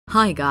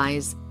Hi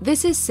guys,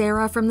 this is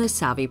Sarah from The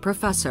Savvy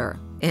Professor,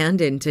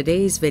 and in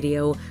today's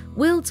video,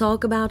 we'll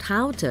talk about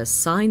how to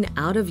sign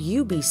out of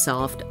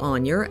Ubisoft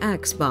on your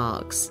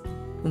Xbox.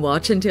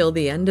 Watch until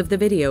the end of the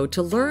video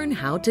to learn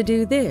how to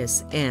do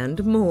this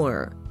and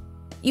more.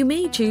 You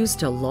may choose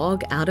to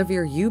log out of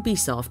your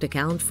Ubisoft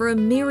account for a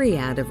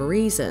myriad of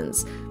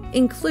reasons,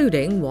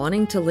 including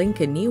wanting to link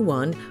a new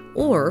one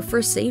or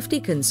for safety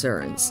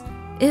concerns.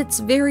 It's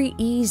very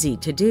easy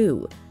to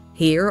do.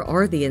 Here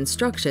are the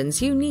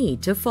instructions you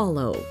need to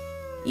follow.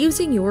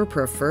 Using your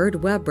preferred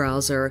web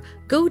browser,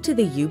 go to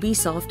the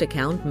Ubisoft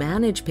account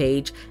manage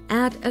page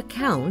at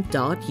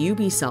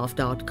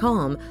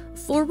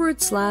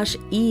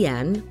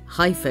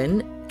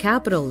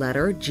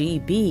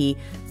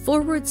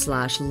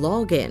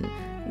account.ubisoft.com/en-GB/login.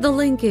 The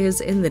link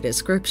is in the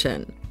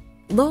description.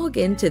 Log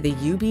into the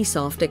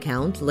Ubisoft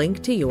account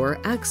linked to your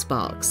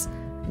Xbox.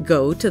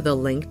 Go to the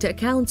Linked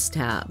Accounts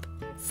tab.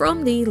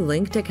 From the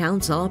Linked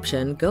Accounts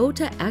option, go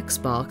to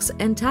Xbox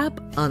and tap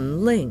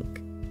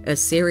Unlink. A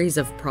series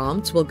of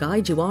prompts will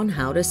guide you on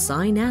how to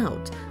sign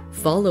out.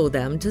 Follow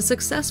them to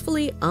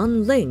successfully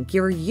unlink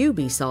your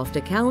Ubisoft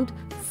account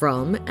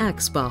from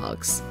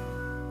Xbox.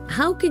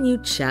 How can you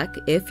check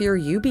if your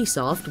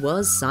Ubisoft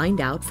was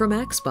signed out from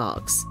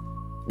Xbox?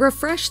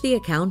 Refresh the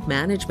account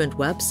management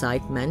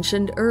website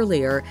mentioned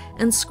earlier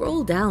and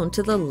scroll down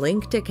to the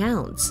linked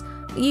accounts.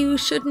 You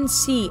shouldn't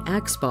see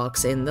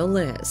Xbox in the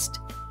list.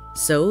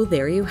 So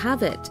there you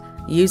have it.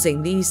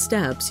 Using these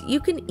steps,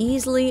 you can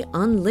easily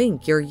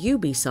unlink your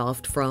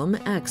Ubisoft from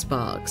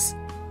Xbox.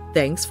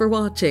 Thanks for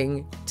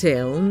watching.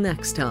 Till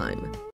next time.